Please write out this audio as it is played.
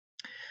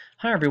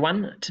Hi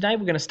everyone, today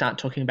we're going to start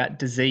talking about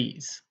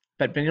disease.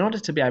 But in order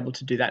to be able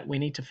to do that, we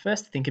need to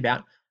first think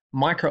about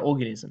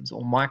microorganisms,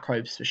 or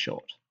microbes for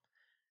short.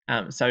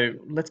 So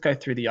let's go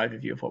through the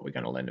overview of what we're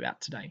going to learn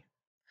about today.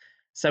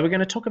 So we're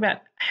going to talk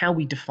about how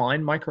we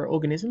define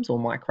microorganisms or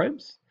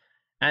microbes,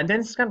 and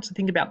then it's going to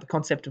think about the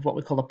concept of what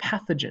we call a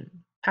pathogen.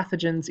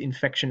 Pathogens,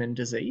 infection and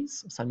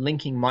disease, so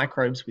linking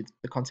microbes with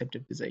the concept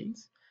of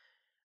disease.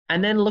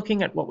 And then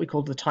looking at what we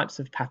call the types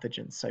of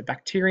pathogens, so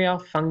bacteria,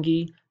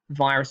 fungi,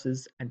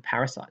 viruses and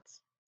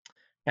parasites.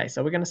 Okay,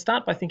 so we're going to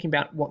start by thinking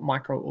about what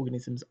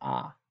microorganisms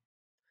are.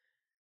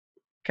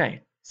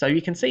 Okay, so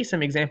you can see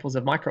some examples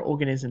of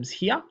microorganisms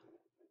here,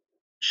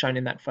 shown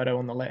in that photo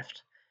on the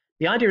left.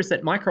 The idea is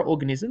that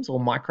microorganisms, or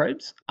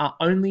microbes, are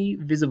only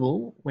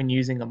visible when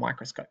using a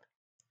microscope.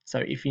 So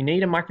if you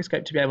need a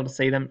microscope to be able to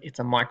see them, it's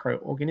a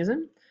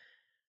microorganism.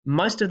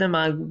 Most of them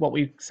are what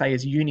we say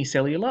is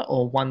unicellular,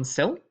 or one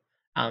cell.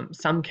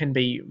 Some can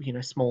be,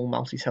 small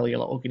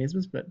multicellular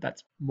organisms, but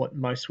that's what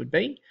most would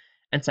be.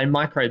 And so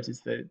microbes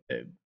is the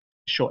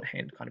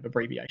shorthand kind of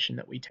abbreviation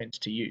that we tend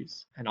to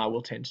use, and I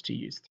will tend to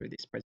use through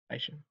this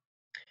presentation.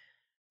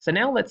 So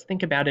now let's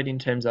think about it in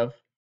terms of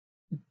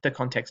the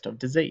context of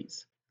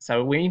disease.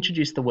 So we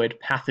introduced the word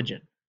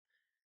pathogen.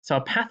 So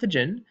a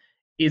pathogen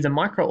is a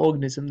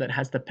microorganism that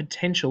has the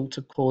potential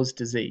to cause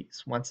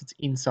disease once it's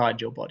inside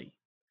your body.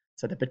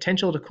 So the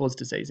potential to cause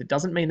disease. It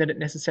doesn't mean that it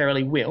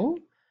necessarily will.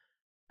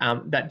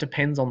 That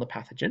depends on the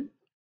pathogen,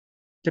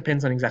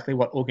 depends on exactly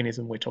what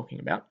organism we're talking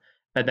about,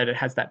 but that it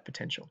has that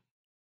potential.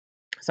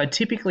 So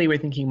typically we're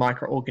thinking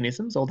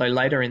microorganisms, although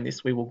later in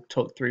this we will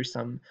talk through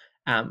some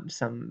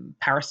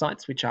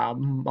parasites, which are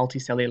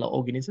multicellular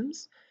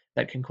organisms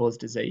that can cause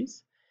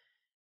disease.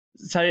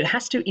 So it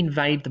has to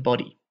invade the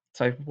body.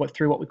 So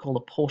through what we call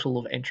a portal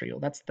of entry, or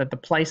that's the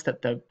place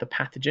that the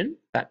pathogen,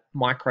 that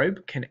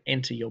microbe, can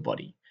enter your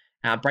body.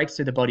 Breaks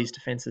through the body's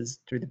defenses,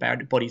 through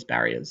the body's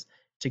barriers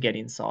to get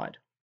inside.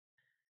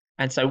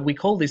 And so we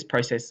call this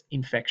process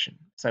infection.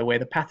 So where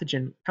the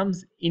pathogen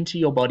comes into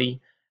your body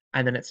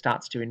and then it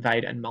starts to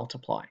invade and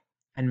multiply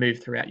and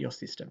move throughout your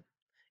system.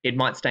 It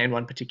might stay in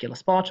one particular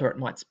spot, or it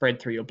might spread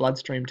through your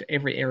bloodstream to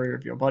every area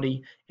of your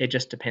body. It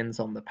just depends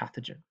on the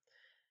pathogen.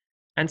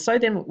 And so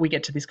then we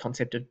get to this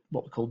concept of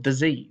what we call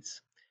disease.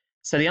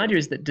 So the idea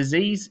is that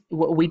disease,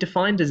 we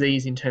define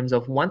disease in terms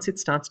of once it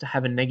starts to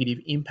have a negative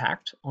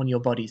impact on your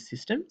body's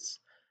systems,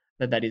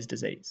 that is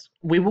disease.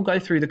 We will go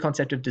through the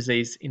concept of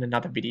disease in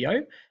another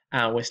video.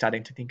 We're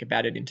starting to think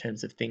about it in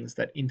terms of things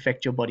that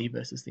infect your body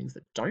versus things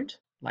that don't,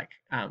 like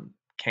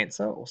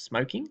cancer or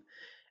smoking.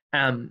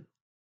 But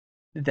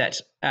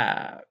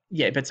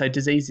so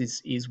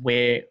disease is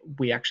where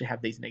we actually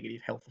have these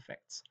negative health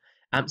effects.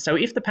 So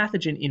if the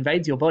pathogen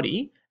invades your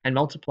body and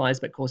multiplies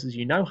but causes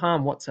you no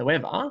harm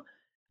whatsoever,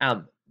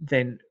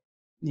 then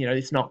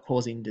it's not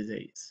causing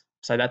disease.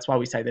 So that's why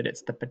we say that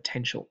it's the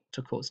potential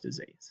to cause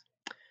disease.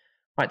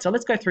 Right, so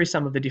let's go through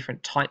some of the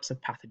different types of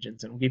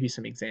pathogens, and we'll give you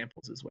some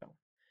examples as well.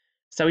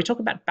 So we talk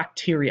about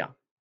bacteria.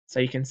 So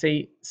you can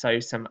see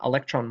some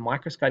electron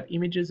microscope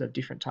images of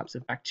different types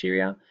of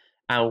bacteria.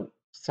 Our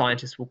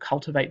scientists will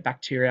cultivate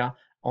bacteria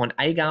on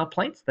agar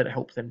plates that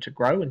help them to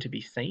grow and to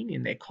be seen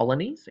in their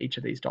colonies. Each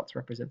of these dots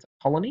represents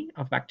a colony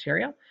of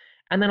bacteria.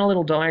 And then a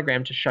little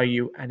diagram to show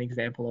you an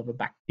example of a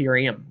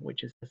bacterium,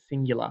 which is the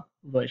singular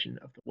version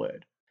of the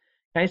word.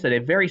 Okay, so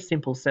they're very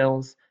simple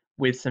cells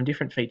with some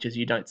different features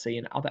you don't see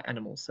in other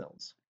animal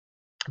cells.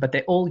 But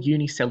they're all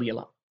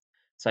unicellular.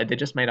 So they're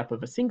just made up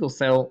of a single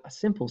cell, a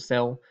simple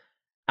cell.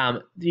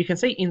 You can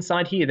see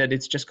inside here that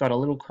it's just got a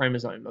little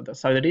chromosome,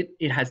 so that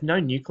it has no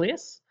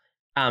nucleus.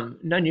 No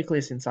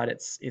nucleus inside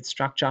its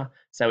structure.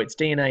 So its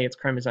DNA, its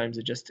chromosomes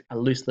are just a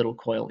loose little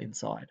coil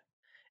inside.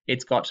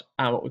 It's got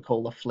what we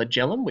call a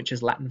flagellum, which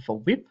is Latin for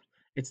whip.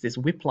 It's this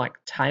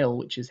whip-like tail,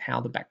 which is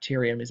how the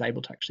bacterium is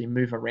able to actually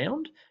move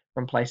around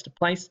from place to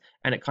place,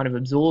 and it kind of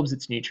absorbs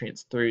its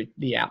nutrients through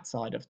the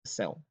outside of the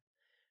cell.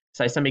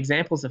 So some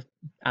examples of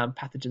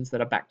pathogens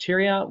that are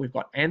bacteria, we've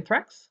got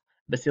anthrax,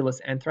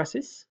 Bacillus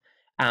anthracis,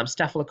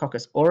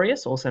 Staphylococcus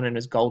aureus, also known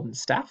as golden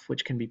staph,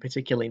 which can be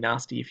particularly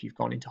nasty if you've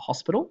gone into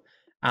hospital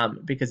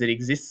because it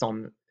exists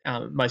on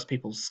most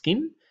people's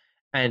skin,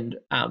 and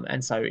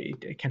so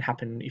it can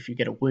happen if you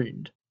get a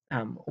wound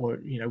or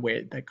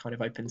where that kind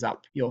of opens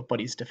up your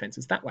body's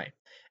defenses that way.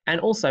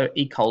 And also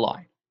E.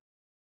 coli,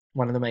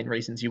 one of the main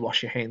reasons you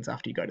wash your hands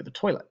after you go to the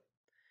toilet.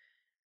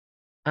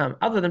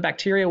 Other than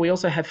bacteria, we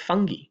also have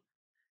fungi.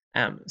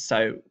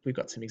 So we've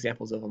got some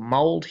examples of a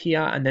mold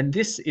here, and then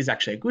this is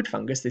actually a good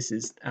fungus. This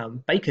is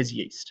baker's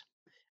yeast,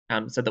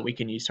 so that we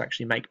can use to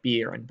actually make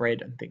beer and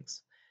bread and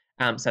things.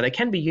 So they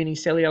can be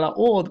unicellular,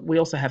 or we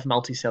also have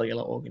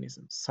multicellular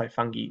organisms. So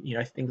fungi,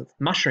 things,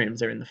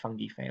 mushrooms are in the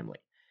fungi family,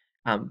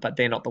 but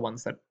they're not the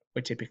ones that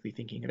we're typically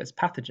thinking of as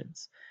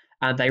pathogens.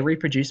 They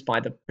reproduce by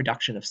the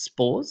production of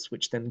spores,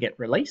 which then get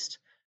released.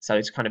 So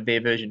it's kind of their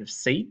version of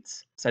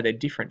seeds. So they're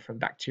different from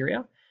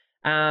bacteria.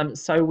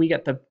 So we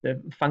get the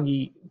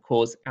fungi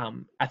cause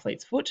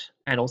athlete's foot,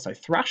 and also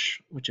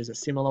thrush, which is a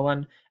similar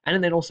one.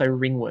 And then also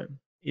ringworm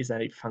is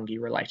a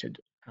fungi-related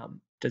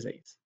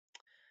disease.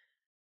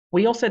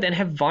 We also then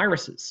have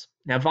viruses.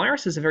 Now,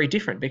 viruses are very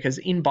different because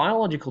in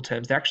biological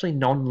terms, they're actually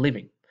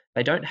non-living.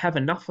 They don't have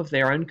enough of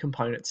their own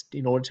components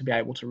in order to be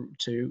able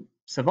to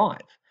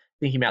survive.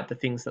 Thinking about the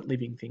things that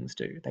living things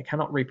do, they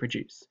cannot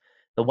reproduce.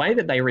 The way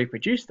that they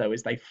reproduce, though,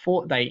 is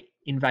they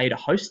invade a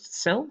host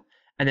cell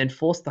and then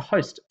force the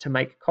host to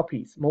make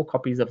more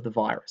copies of the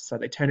virus. So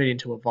they turn it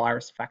into a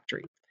virus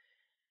factory.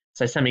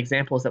 So some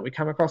examples that we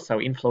come across, so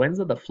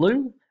influenza, the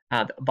flu,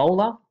 the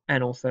Ebola,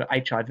 and also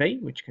HIV,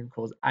 which can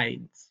cause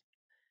AIDS.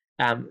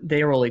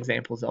 They're all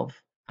examples of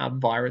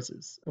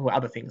viruses or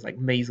other things like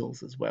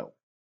measles as well.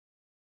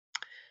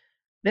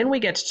 Then we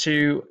get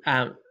to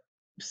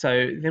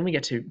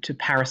to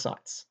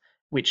parasites,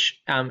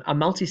 which are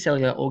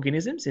multicellular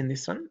organisms in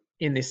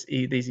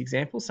these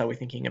examples. So we're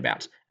thinking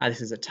about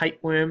this is a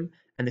tapeworm,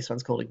 and this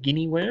one's called a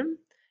guinea worm.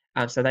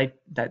 So they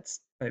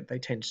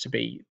tend to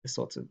be the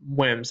sorts of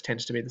worms tend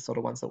to be the sort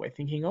of ones that we're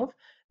thinking of.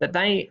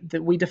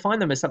 That we define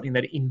them as something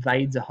that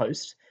invades a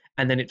host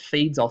and then it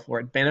feeds off or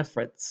it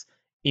benefits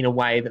in a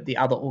way that the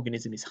other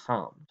organism is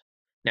harmed.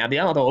 Now, the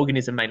other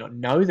organism may not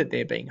know that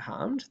they're being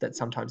harmed, that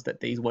sometimes that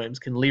these worms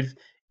can live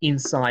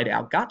inside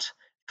our gut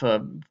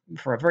for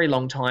a very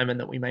long time and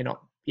that we may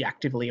not be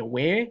actively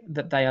aware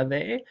that they are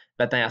there,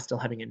 but they are still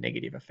having a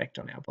negative effect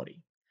on our body.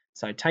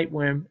 So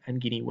tapeworm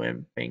and guinea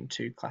worm being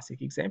two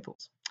classic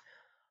examples.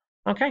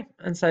 Okay,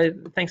 and so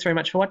thanks very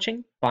much for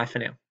watching. Bye for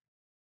now.